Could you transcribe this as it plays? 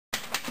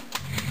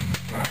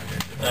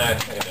I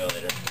can go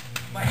later.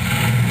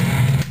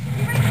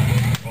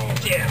 Oh,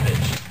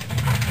 damage.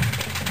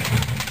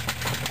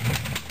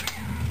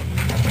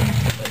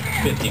 Like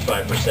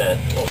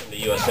 55%. Welcome to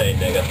USA,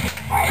 nigga.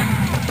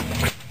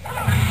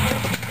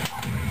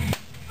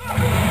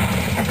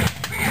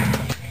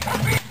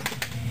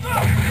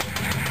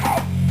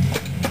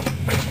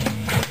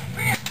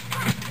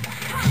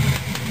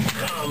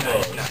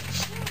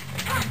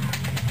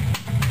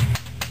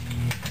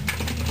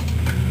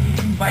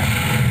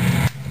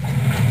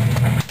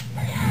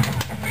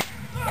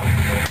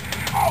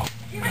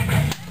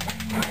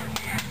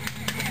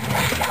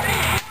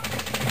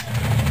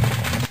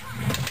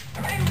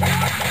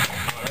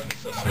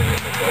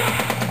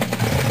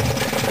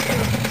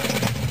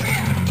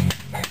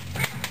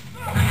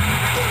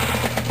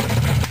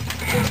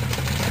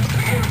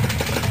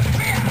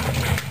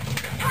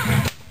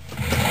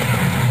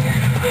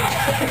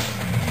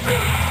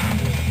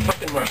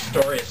 Fucking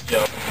Marstorius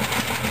jump.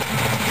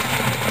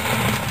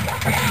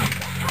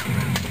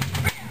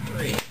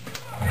 3.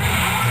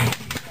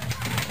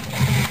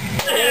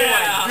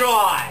 Yeah! Oh my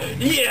god!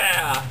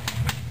 Yeah!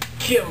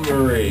 Kim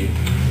Marie.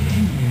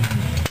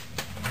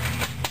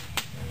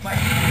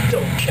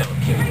 Don't count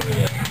Kim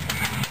Marie.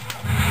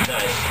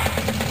 Nice.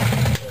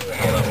 Whatever the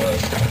hell that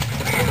was.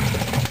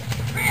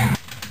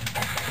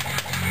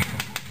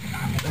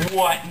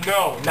 What?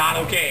 No, not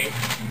okay.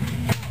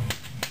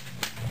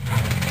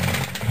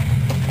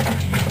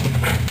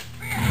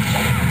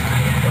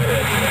 Why did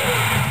I do that?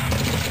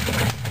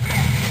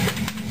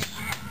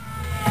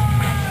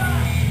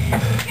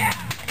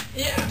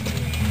 Yeah.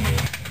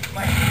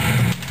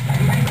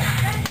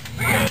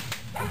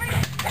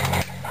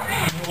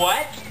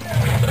 What?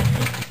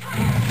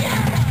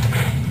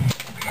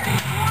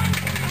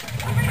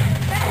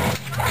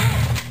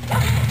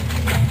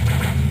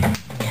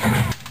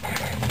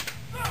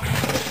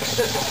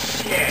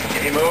 Yeah,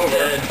 game over.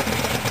 Dead.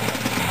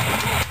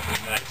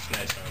 Nice,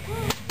 nice.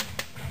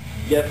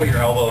 You gotta put your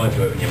elbow into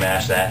it when you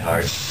mash that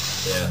hard.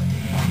 Yeah.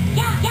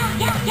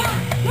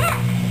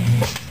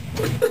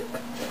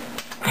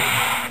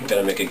 I'm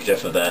gonna make a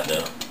gif of that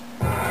now.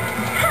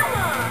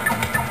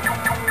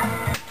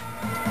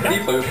 How do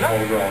you play with the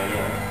pole girl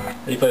anyway?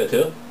 How do you play it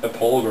too? A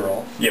pole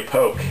girl? You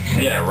poke.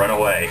 Yeah. Run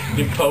away.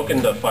 You poke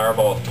into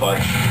fireball with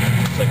punch.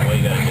 It's like what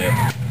you gotta do.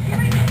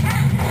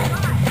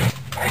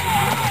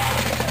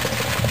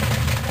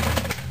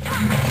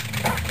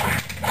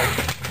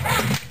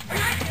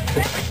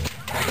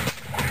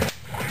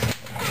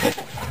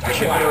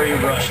 Cavalry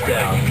rush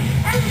down.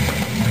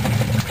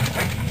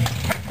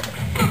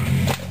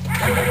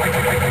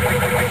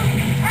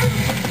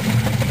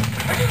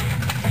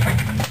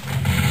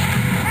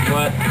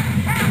 What?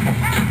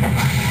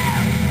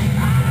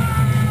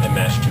 I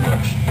mashed too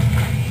much.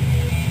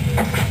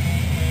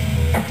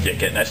 Yeah,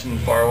 get nice and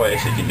far away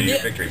so you can do your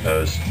victory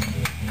pose.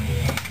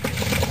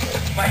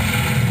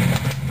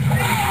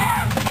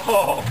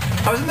 Oh,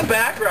 I was in the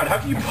background. How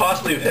can you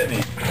possibly have hit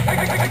me?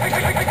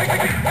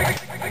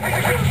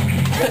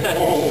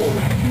 Oh,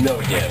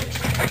 no damage.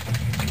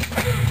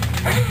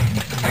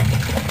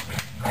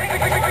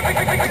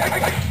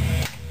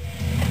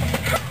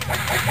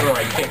 Oh,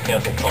 I can't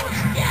cancel taunts.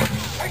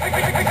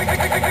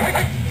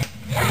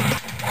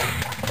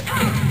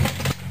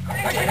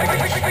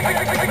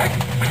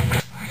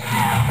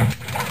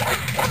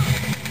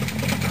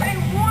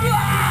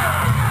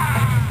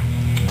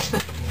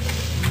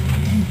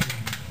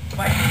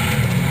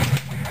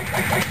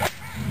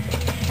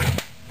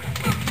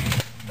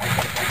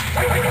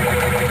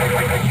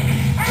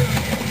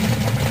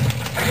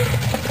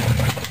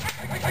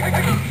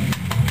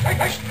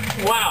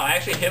 Wow, I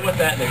actually hit with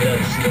that and it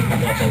does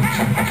nothing.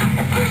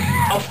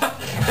 Oh,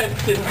 I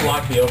didn't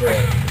block the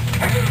overhead.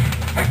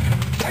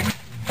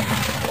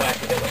 Oh, I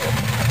actually hit with it.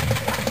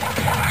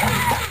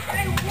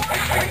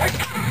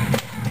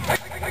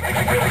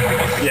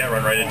 Yeah,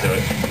 run right into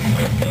it.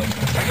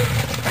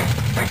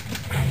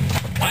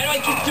 Why do I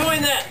keep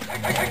doing that?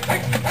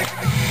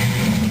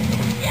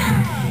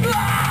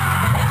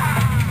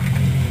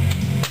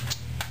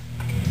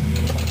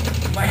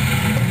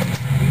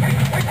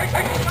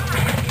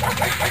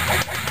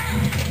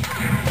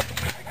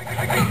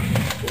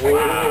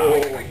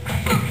 Whoa.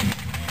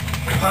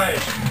 Hi.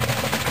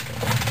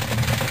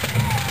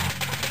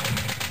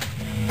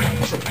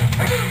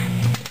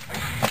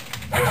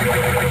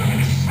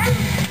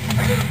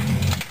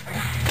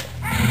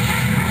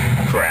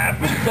 Crap.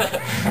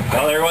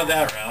 Well, there went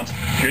that round.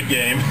 Good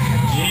game.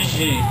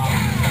 GG.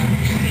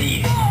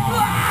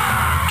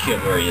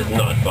 Cavalry is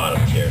not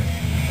bottom tier.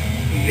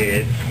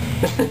 Mid.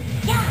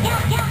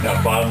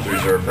 Now, bottom's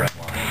reserve for line.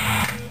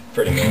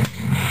 Pretty much.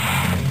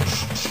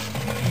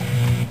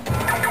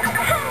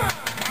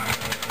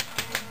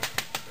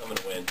 I'm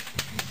gonna win.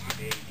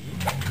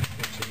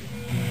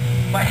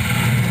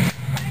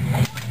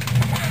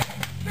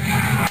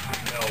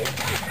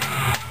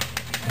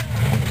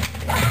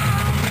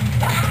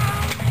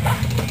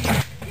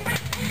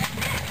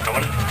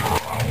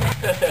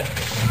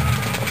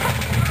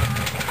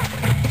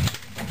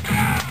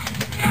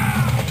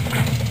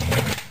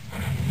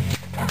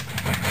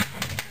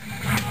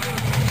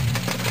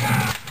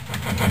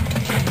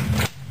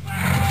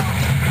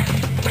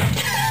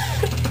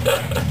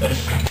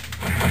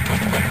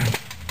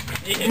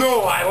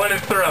 No, I let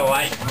it throw.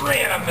 I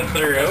ran up and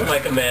through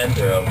like a man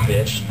throw,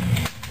 bitch.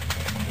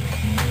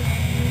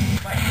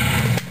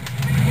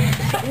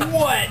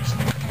 What?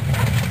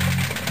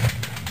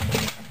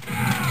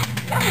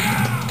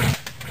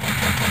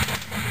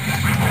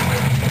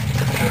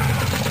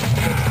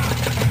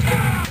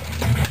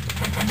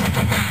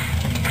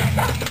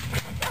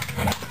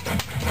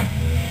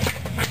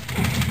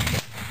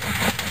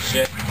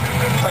 Shit.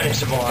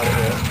 Punishable out of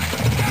here.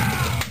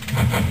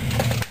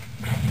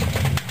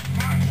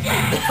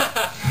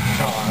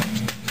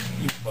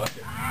 You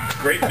fucker.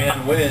 Great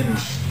man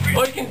wins.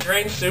 Oh, you can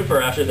drain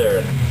super after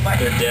they're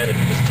dead if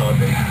you just taunt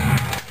them.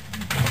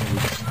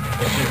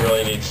 If you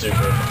really need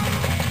super.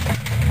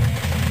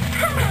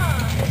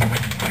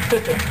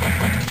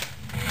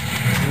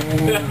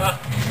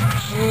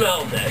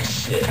 Smell that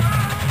shit.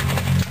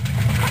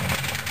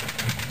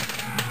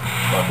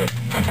 Fuck it.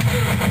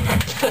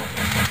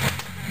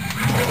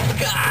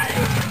 God!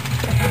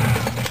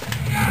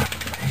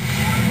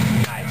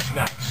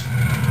 Nice.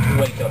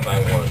 Wake up, I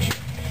want you.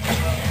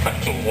 I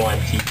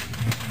want you.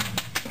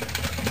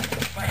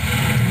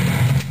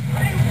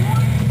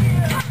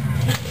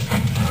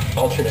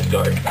 Alternate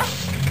guard.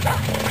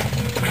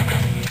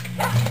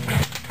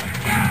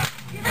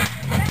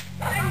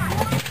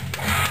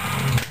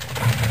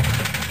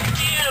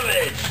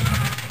 Damage!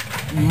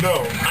 No.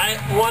 I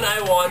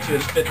want to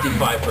is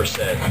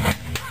 55%.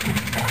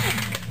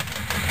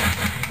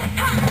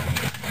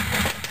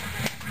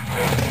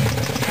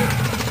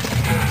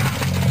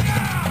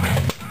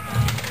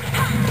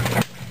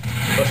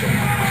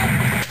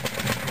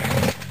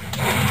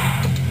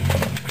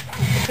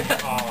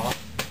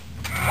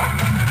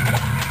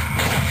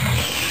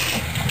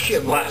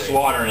 Splash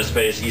water in his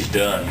face, he's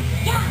done.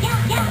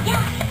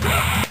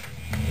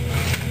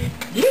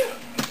 Yeah!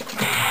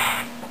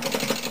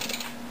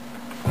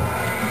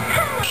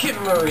 Kid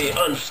Murray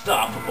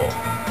unstoppable.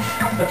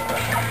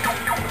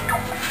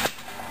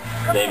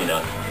 Maybe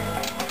not.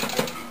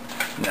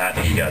 Nah, I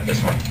think you got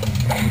this one.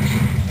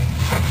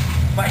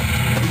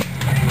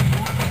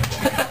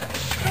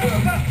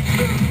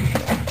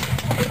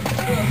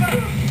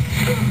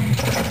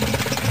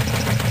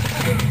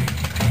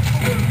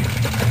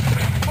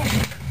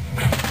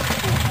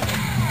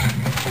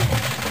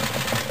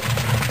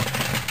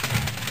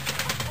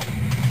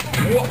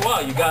 Wow,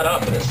 you got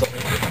up and it's so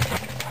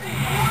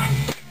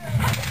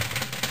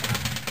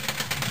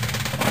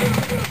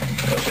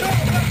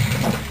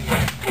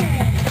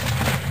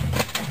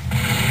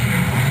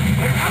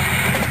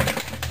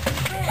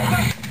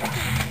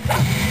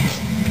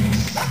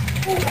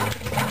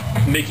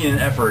Making an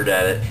effort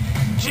at it,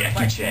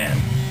 Jackie Chan.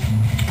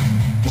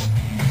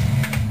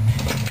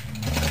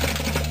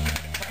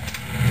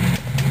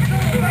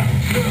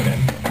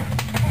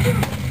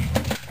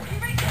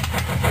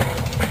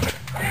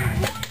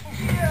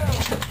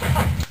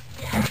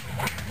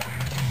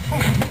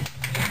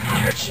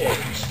 Your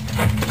change.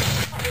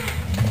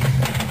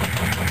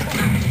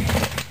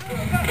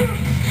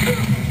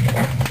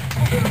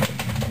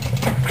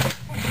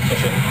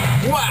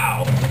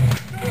 Wow!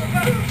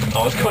 I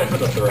was going for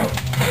the throw.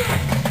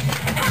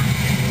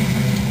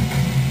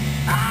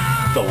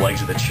 The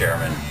legs of the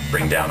chairman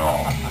bring down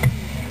all,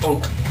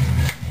 Bonk.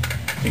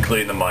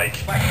 including the mic.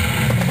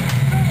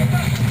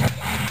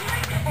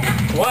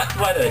 What?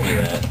 Why did I do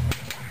that?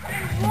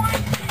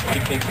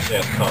 You think you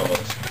should have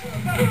combos.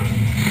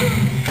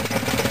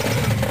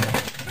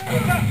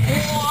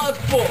 What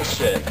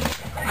bullshit?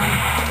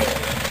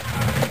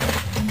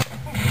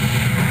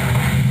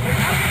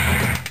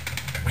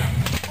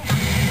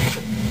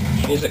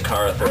 She needs a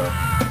Kara throw.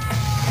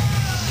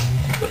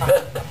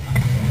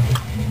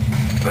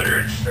 Put her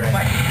in strength.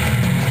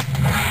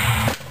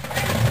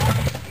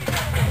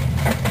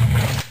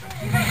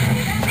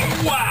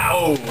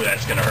 Wow,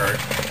 that's gonna hurt.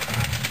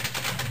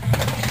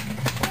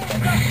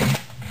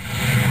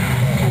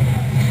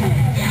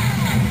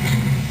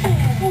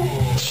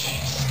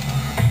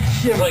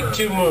 Jeez. Like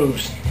 2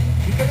 moves.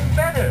 You're getting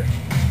better.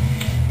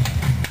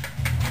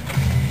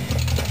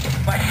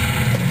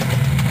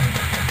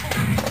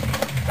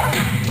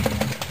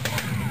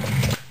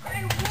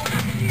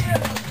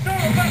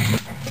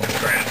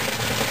 Crap.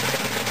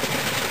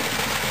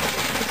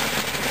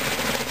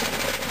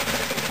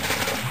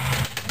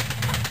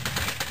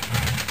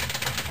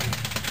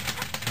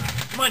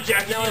 Come on,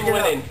 Jack. Now I'm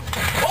winning.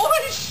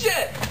 Holy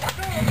shit!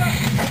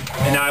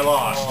 And now I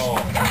lost. Oh,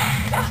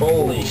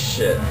 holy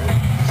shit.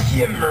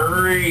 Kim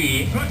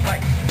Murray.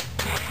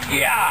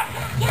 Yeah.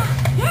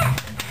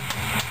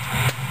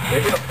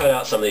 Maybe I'll cut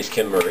out some of these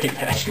Kim Murray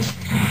matches.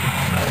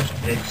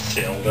 It's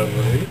Kim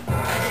Murray.